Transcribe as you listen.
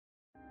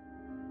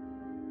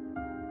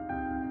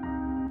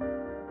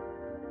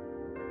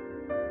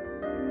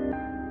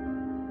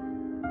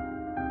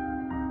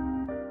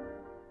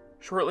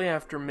Shortly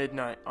after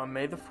midnight on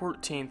May the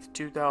 14th,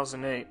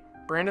 2008,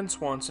 Brandon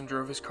Swanson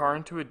drove his car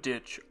into a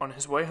ditch on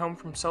his way home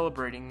from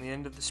celebrating the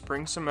end of the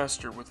spring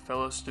semester with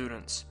fellow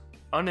students.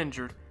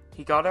 Uninjured,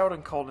 he got out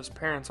and called his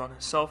parents on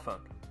his cell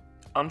phone.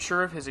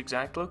 Unsure of his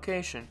exact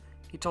location,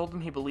 he told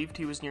them he believed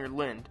he was near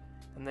Lind,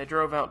 and they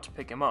drove out to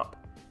pick him up.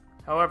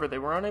 However, they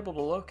were unable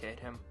to locate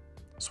him.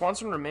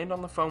 Swanson remained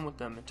on the phone with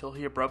them until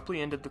he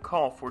abruptly ended the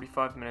call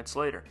 45 minutes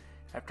later,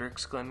 after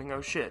exclaiming,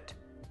 "Oh shit."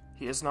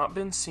 He has not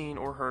been seen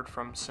or heard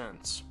from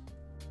since.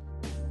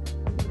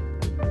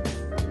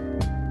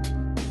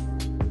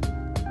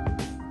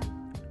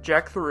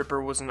 Jack the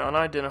Ripper was an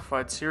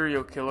unidentified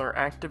serial killer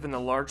active in the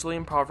largely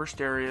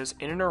impoverished areas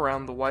in and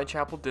around the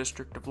Whitechapel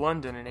district of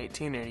London in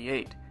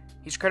 1888.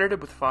 He's credited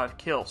with 5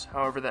 kills,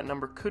 however that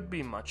number could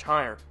be much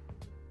higher.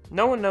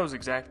 No one knows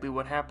exactly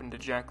what happened to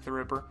Jack the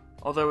Ripper,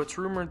 although it's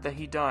rumored that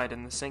he died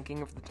in the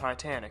sinking of the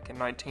Titanic in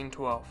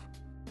 1912.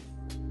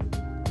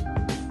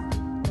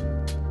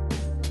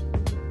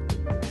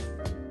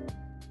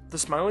 The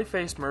smiley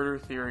face murder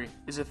theory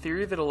is a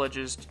theory that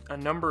alleges a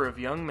number of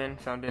young men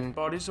found in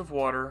bodies of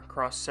water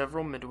across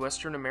several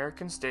Midwestern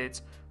American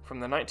states from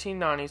the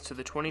 1990s to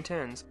the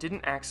 2010s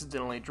didn't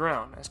accidentally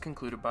drown, as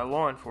concluded by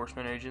law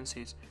enforcement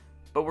agencies,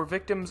 but were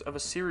victims of a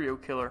serial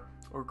killer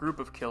or group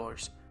of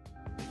killers.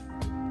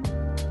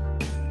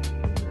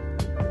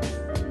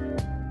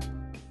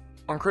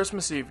 On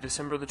Christmas Eve,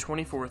 December the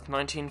 24th,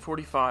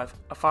 1945,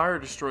 a fire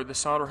destroyed the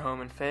Sauter home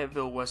in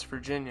Fayetteville, West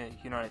Virginia,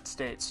 United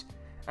States.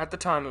 At the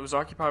time, it was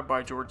occupied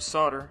by George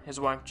Sauter, his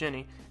wife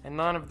Jenny, and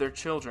 9 of their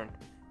children.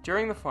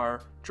 During the fire,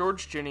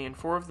 George, Jenny, and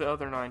 4 of the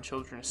other 9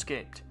 children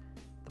escaped.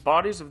 The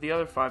bodies of the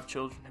other 5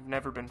 children have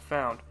never been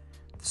found.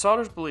 The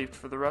Sauters believed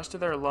for the rest of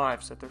their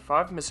lives that their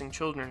 5 missing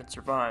children had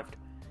survived.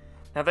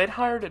 Now, they'd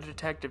hired a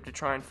detective to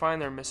try and find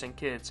their missing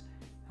kids.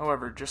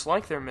 However, just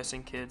like their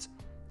missing kids,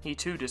 he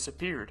too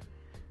disappeared.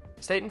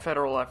 State and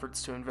federal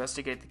efforts to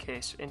investigate the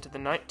case into the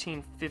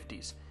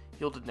 1950s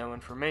yielded no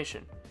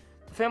information.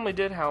 The family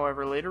did,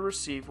 however, later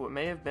receive what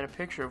may have been a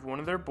picture of one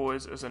of their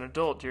boys as an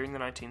adult during the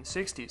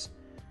 1960s.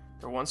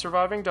 Their one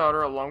surviving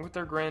daughter, along with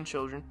their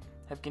grandchildren,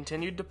 have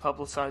continued to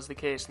publicize the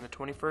case in the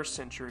 21st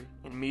century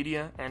in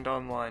media and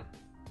online.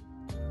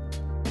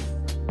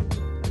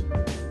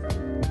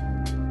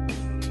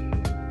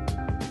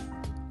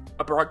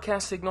 A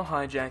broadcast signal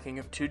hijacking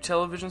of 2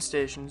 television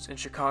stations in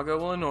Chicago,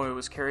 Illinois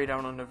was carried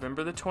out on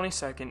November the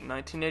 22nd,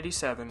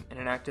 1987 in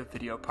an act of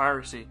video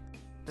piracy.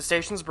 The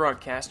station's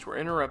broadcasts were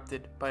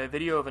interrupted by a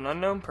video of an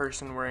unknown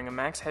person wearing a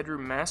Max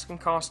Headroom mask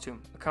and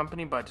costume,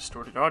 accompanied by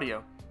distorted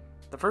audio.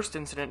 The first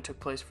incident took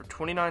place for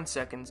 29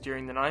 seconds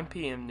during the 9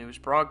 p.m. news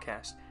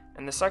broadcast,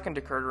 and the second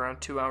occurred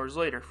around 2 hours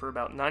later for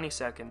about 90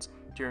 seconds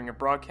during a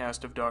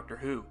broadcast of Doctor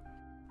Who.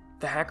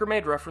 The hacker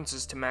made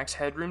references to Max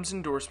Headroom's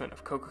endorsement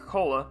of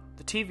Coca-Cola,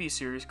 the TV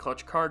series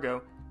Clutch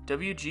Cargo,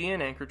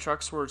 WGN anchor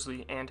Chuck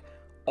Sworsley, and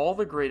All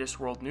the Greatest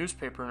World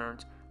Newspaper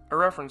Nerds, a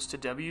reference to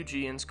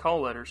WGN's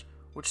call letters,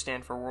 which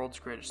stand for World's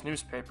Greatest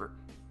Newspaper.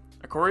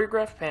 A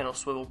choreographed panel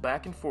swiveled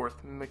back and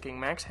forth, mimicking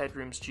Max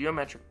Headroom's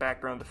geometric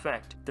background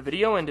effect. The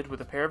video ended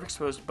with a pair of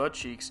exposed butt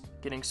cheeks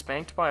getting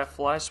spanked by a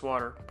fly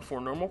swatter before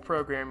normal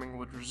programming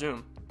would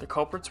resume. The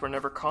culprits were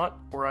never caught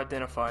or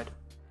identified.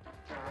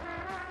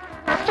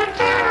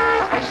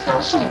 I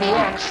still see the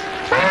X.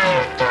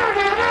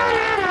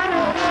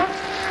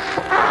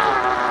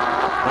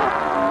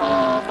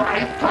 Oh,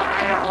 my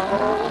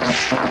piles.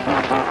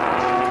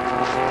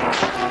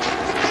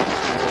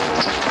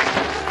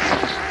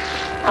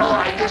 Oh,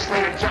 I just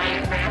made a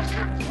giant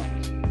bastard.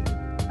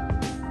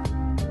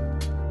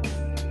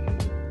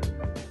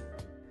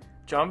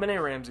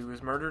 JonBenet Ramsey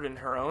was murdered in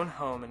her own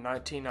home in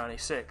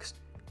 1996.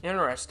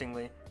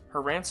 Interestingly,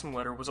 her ransom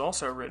letter was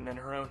also written in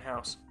her own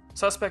house.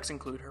 Suspects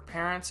include her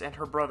parents and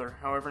her brother,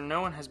 however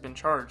no one has been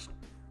charged.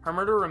 Her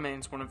murder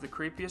remains one of the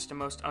creepiest and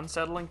most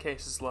unsettling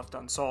cases left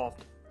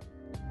unsolved.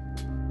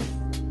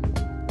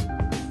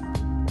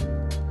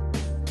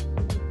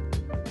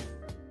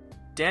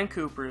 Dan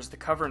Cooper is the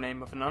cover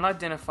name of an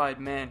unidentified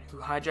man who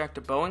hijacked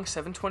a Boeing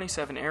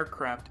 727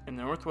 aircraft in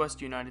the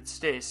northwest United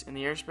States in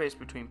the airspace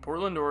between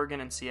Portland, Oregon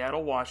and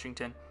Seattle,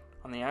 Washington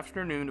on the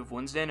afternoon of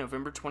Wednesday,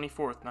 November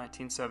 24,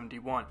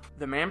 1971.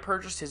 The man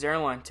purchased his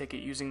airline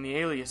ticket using the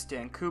alias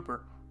Dan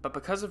Cooper, but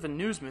because of a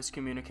news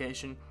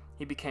miscommunication,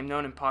 he became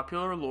known in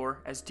popular lore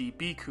as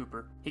D.B.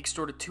 Cooper. He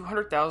extorted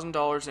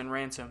 $200,000 in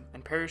ransom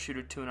and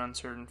parachuted to an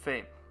uncertain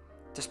fate.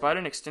 Despite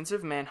an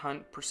extensive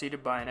manhunt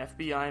preceded by an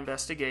FBI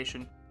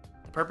investigation,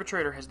 the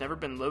perpetrator has never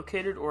been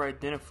located or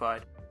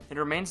identified. It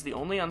remains the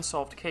only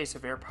unsolved case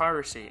of air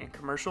piracy in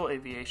commercial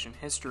aviation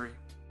history.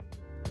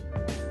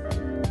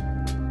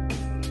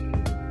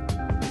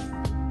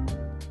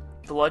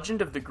 The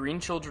legend of the Green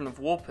Children of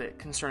Woolpit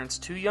concerns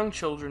 2 young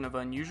children of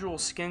unusual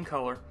skin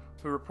color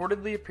who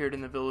reportedly appeared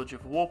in the village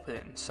of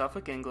Woolpit in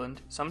Suffolk,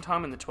 England,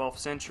 sometime in the 12th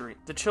century.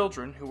 The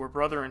children, who were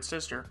brother and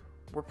sister,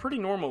 were pretty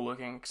normal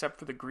looking except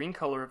for the green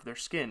color of their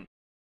skin.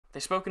 They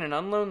spoke in an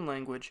unknown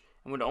language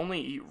and would only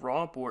eat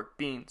raw bork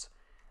beans.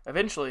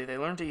 Eventually, they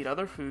learned to eat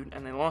other food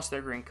and they lost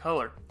their green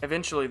color.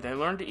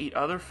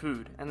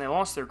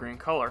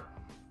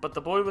 But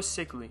the boy was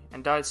sickly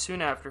and died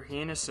soon after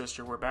he and his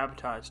sister were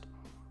baptized.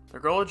 The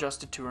girl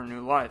adjusted to her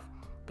new life,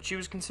 but she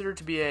was considered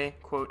to be a,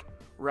 quote,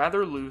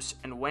 rather loose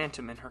and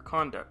wanton in her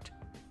conduct.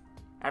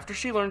 After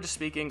she learned to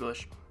speak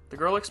English, the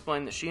girl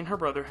explained that she and her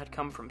brother had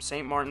come from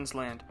St. Martin's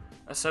Land,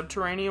 a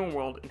subterranean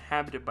world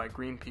inhabited by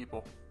green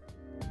people.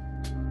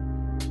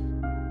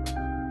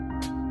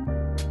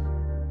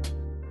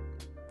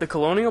 The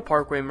Colonial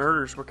Parkway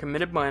murders were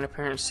committed by an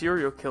apparent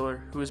serial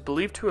killer who is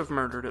believed to have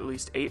murdered at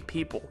least 8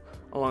 people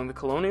along the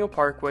Colonial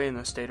Parkway in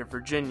the state of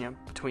Virginia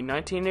between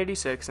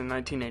 1986 and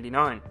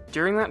 1989.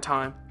 During that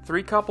time,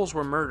 3 couples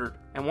were murdered,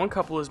 and 1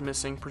 couple is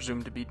missing,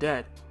 presumed to be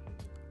dead.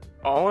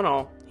 All in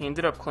all, he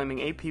ended up claiming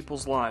 8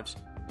 people's lives.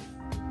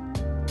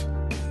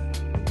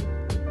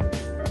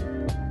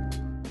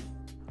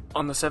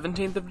 On the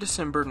 17th of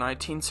December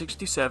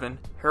 1967,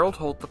 Harold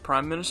Holt, the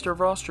Prime Minister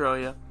of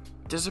Australia,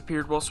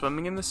 disappeared while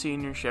swimming in the sea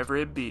near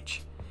Cheviot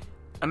Beach.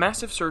 A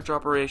massive search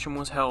operation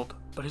was held,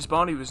 but his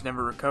body was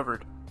never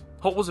recovered.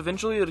 Holt was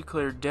eventually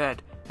declared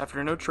dead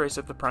after no trace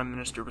of the Prime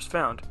Minister was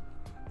found.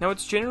 Now,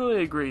 it's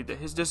generally agreed that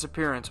his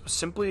disappearance was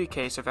simply a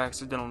case of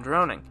accidental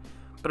drowning,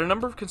 but a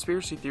number of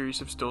conspiracy theories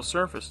have still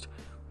surfaced.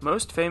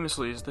 Most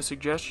famously is the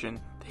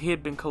suggestion that he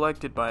had been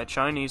collected by a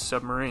Chinese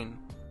submarine.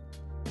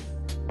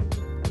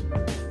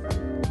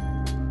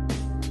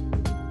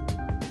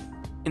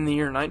 In the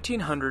year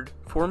 1900,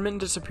 4 men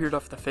disappeared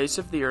off the face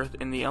of the earth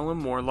in the Ellen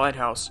Moore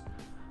Lighthouse.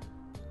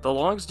 The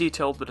logs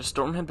detailed that a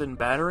storm had been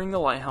battering the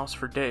lighthouse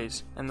for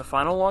days, and the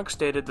final log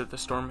stated that the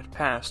storm had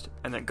passed,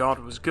 and that God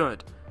was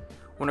good.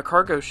 When a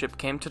cargo ship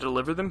came to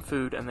deliver them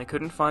food and they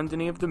couldn't find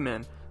any of the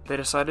men, they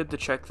decided to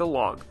check the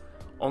log,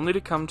 only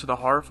to come to the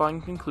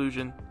horrifying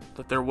conclusion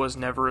that there was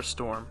never a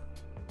storm.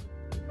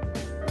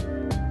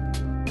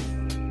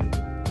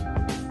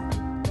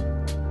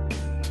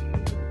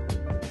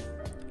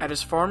 At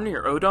his farm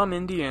near Odom,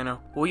 Indiana,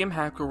 William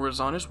Hackler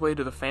was on his way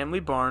to the family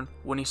barn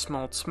when he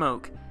smelled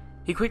smoke.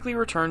 He quickly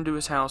returned to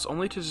his house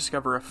only to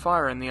discover a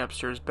fire in the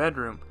upstairs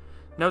bedroom.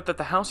 Note that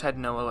the house had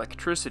no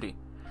electricity.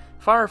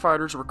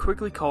 Firefighters were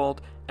quickly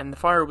called and the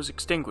fire was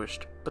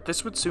extinguished, but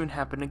this would soon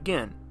happen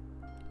again,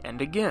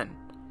 and again.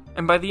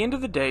 And by the end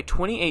of the day,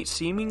 28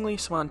 seemingly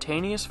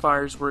spontaneous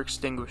fires were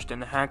extinguished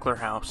in the Hackler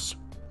house.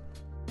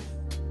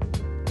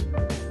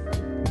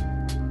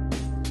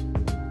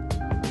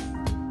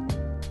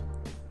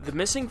 The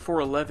missing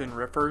 411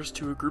 refers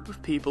to a group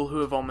of people who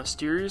have all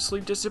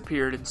mysteriously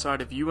disappeared inside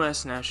of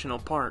U.S. national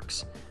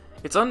parks.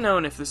 It's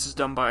unknown if this is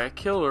done by a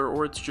killer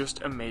or it's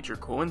just a major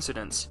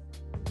coincidence.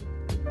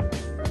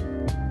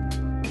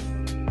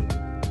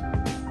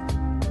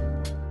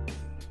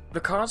 The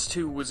Cause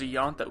 2 was a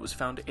yacht that was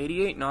found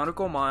 88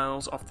 nautical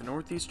miles off the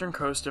northeastern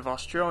coast of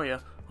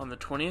Australia on the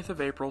 20th of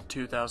April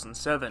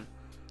 2007.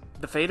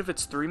 The fate of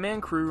its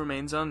 3-man crew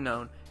remains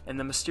unknown, and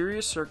the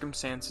mysterious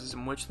circumstances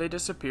in which they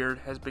disappeared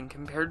has been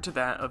compared to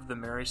that of the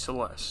Mary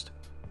Celeste.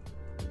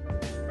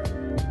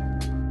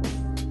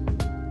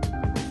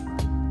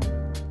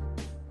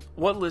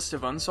 What list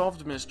of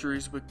unsolved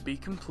mysteries would be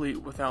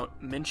complete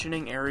without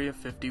mentioning Area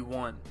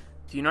 51?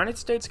 The United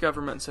States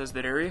government says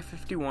that Area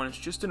 51 is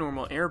just a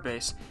normal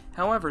airbase,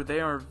 however, they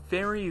are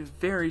very,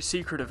 very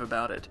secretive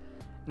about it.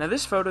 Now,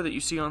 this photo that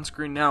you see on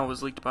screen now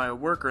was leaked by a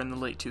worker in the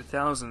late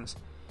 2000s.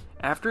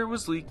 After it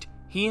was leaked,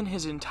 he and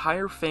his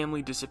entire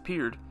family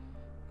disappeared.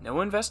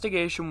 No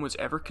investigation was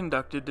ever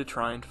conducted to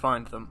try and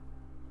find them.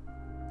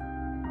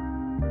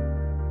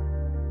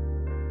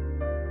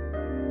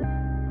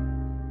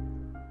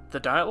 The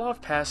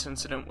Dyatlov Pass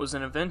incident was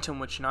an event in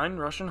which 9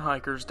 Russian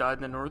hikers died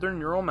in the northern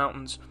Ural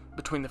Mountains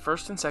between the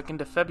 1st and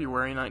 2nd of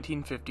February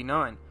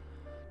 1959.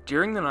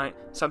 During the night,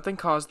 something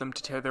caused them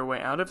to tear their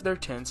way out of their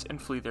tents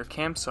and flee their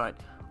campsite,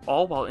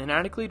 all while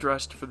inadequately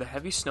dressed for the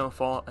heavy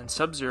snowfall and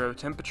sub-zero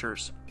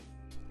temperatures.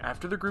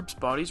 After the group's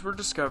bodies were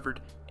discovered,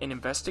 an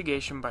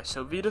investigation by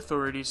Soviet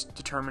authorities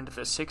determined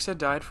that 6 had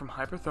died from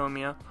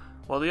hypothermia,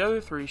 while the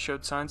other 3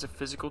 showed signs of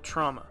physical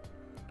trauma.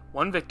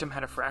 1 victim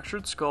had a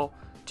fractured skull,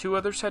 2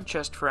 others had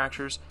chest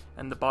fractures,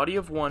 and the body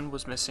of 1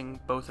 was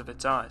missing both of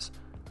its eyes.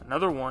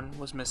 Another 1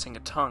 was missing a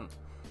tongue.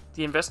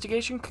 The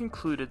investigation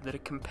concluded that a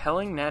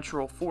compelling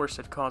natural force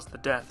had caused the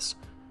deaths.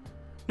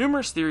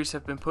 Numerous theories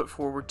have been put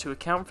forward to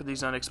account for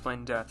these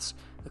unexplained deaths,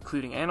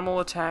 including animal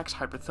attacks,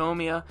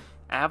 hypothermia,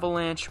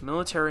 avalanche,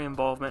 military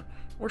involvement,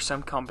 or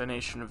some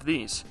combination of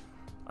these.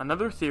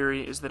 Another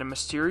theory is that a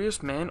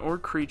mysterious man or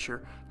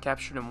creature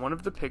captured in one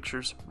of the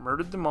pictures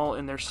murdered them all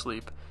in their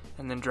sleep,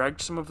 and then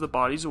dragged some of the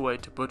bodies away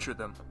to butcher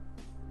them.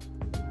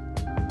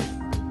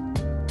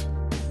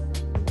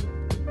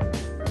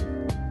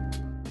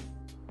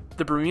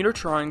 The Bermuda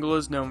Triangle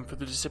is known for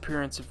the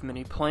disappearance of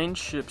many planes,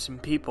 ships,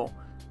 and people.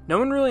 No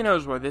one really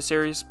knows why this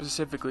area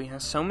specifically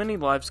has so many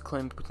lives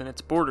claimed within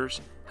its borders.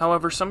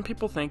 However, some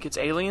people think it's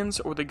aliens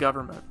or the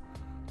government.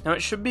 Now,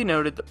 it should be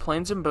noted that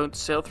planes and boats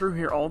sail through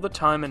here all the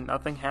time and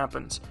nothing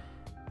happens.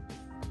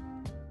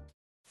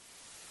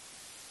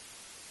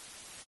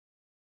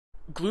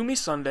 Gloomy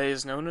Sunday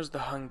is known as the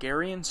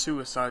Hungarian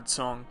suicide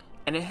song,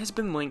 and it has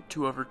been linked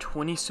to over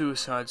 20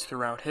 suicides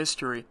throughout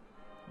history.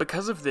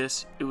 Because of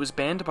this, it was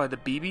banned by the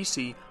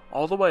BBC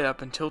all the way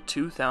up until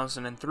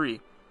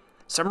 2003.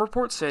 Some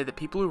reports say that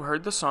people who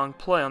heard the song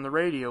play on the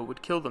radio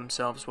would kill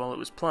themselves while it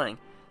was playing,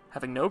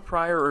 having no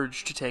prior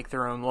urge to take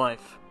their own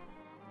life.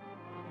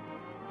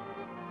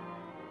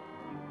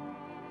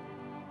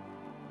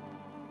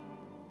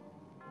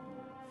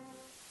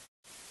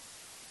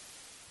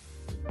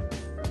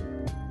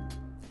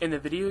 In the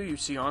video you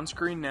see on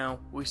screen now,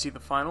 we see the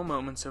final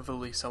moments of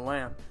Elisa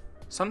Lam.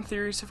 Some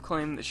theories have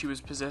claimed that she was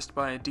possessed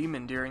by a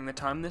demon during the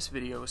time this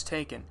video was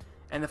taken,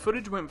 and the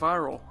footage went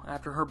viral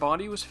after her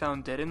body was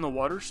found dead in the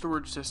water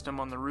storage system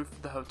on the roof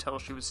of the hotel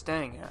she was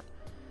staying at.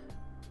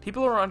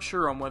 People are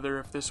unsure on whether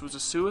if this was a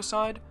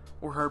suicide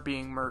or her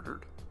being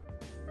murdered.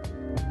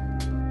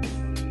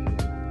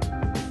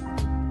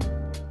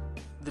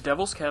 The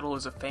Devil's Kettle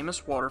is a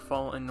famous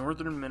waterfall in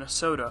northern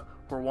Minnesota,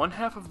 where one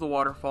half of the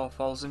waterfall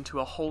falls into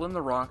a hole in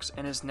the rocks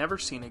and is never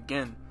seen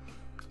again.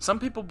 Some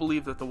people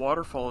believe that the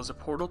waterfall is a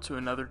portal to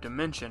another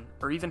dimension,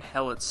 or even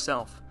hell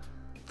itself.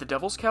 The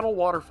Devil's Kettle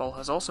waterfall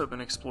has also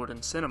been explored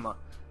in cinema,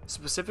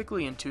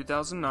 specifically in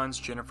 2009's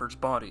Jennifer's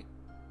Body.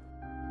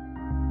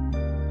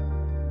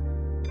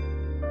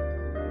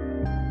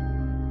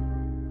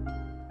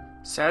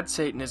 Sad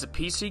Satan is a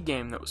PC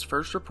game that was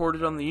first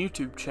reported on the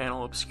YouTube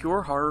channel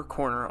Obscure Horror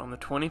Corner on the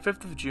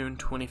 25th of June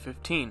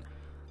 2015.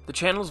 The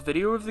channel's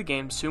video of the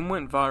game soon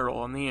went viral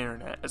on the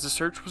internet as a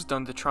search was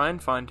done to try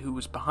and find who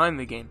was behind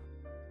the game.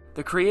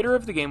 The creator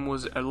of the game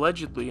was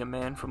allegedly a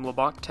man from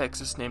Lubbock,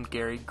 Texas named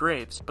Gary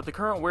Graves, but the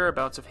current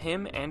whereabouts of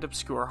him and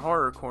Obscure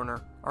Horror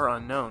Corner are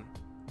unknown.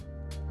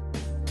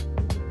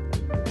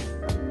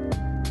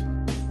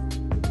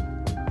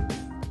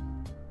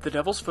 The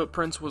Devil's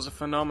Footprints was a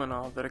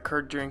phenomenon that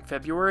occurred during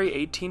February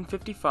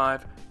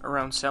 1855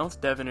 around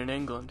South Devon in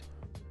England.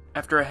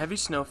 After a heavy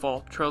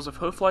snowfall, trails of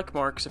hoof-like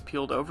marks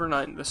appeared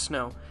overnight in the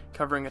snow,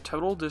 covering a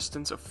total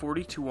distance of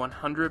 40 to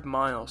 100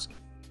 miles.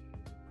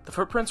 The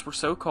footprints were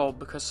so called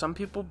because some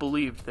people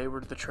believed they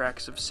were the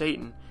tracks of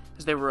Satan,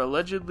 as they were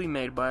allegedly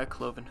made by a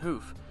cloven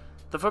hoof.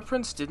 The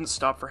footprints didn't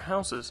stop for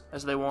houses,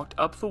 as they walked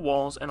up the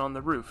walls and on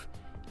the roof.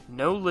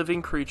 No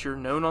living creature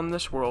known on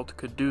this world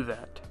could do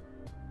that.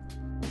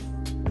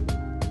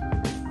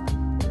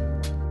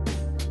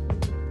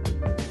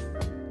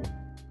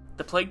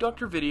 The Plague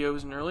Doctor video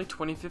is an early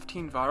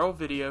 2015 viral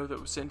video that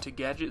was sent to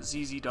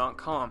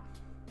GadgetZZ.com.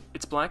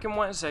 Its black and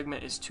white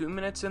segment is 2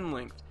 minutes in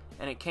length,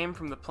 and it came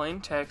from the plain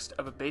text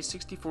of a base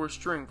 64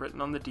 string written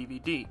on the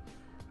DVD.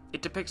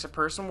 It depicts a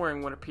person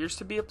wearing what appears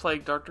to be a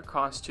Plague Doctor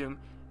costume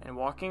and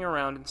walking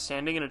around and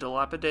standing in a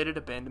dilapidated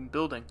abandoned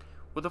building,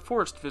 with a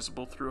forest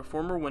visible through a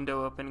former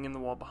window opening in the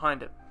wall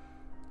behind it.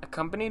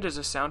 Accompanied is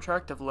a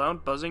soundtrack of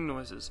loud buzzing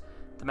noises.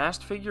 The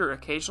masked figure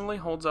occasionally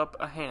holds up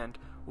a hand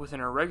with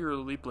an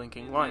irregularly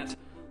blinking light.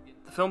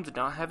 The film did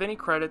not have any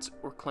credits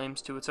or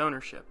claims to its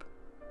ownership.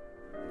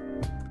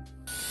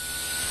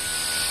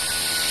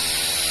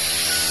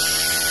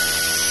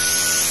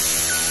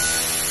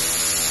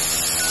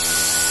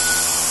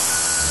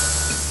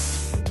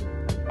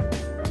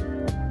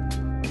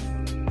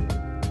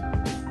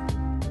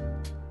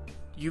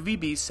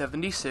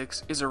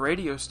 UVB-76 is a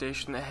radio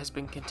station that has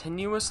been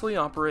continuously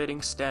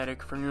operating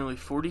static for nearly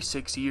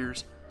 46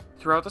 years.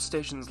 Throughout the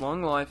station's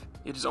long life,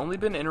 it has only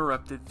been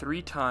interrupted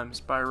 3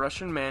 times by a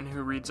Russian man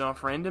who reads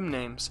off random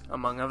names,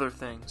 among other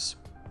things.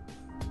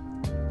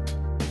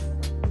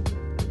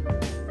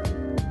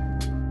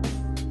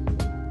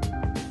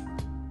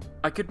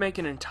 I could make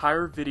an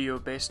entire video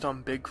based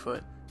on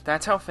Bigfoot.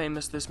 That's how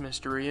famous this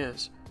mystery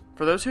is.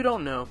 For those who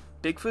don't know,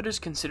 Bigfoot is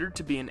considered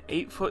to be an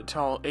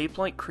 8-foot-tall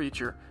ape-like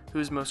creature who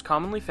is most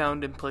commonly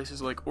found in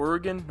places like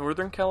Oregon,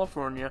 Northern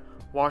California,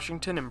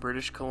 Washington, and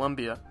British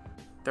Columbia.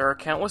 There are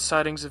countless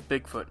sightings of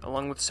Bigfoot,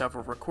 along with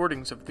several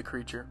recordings of the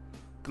creature,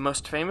 the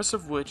most famous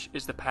of which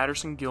is the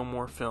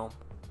Patterson-Gilmore film.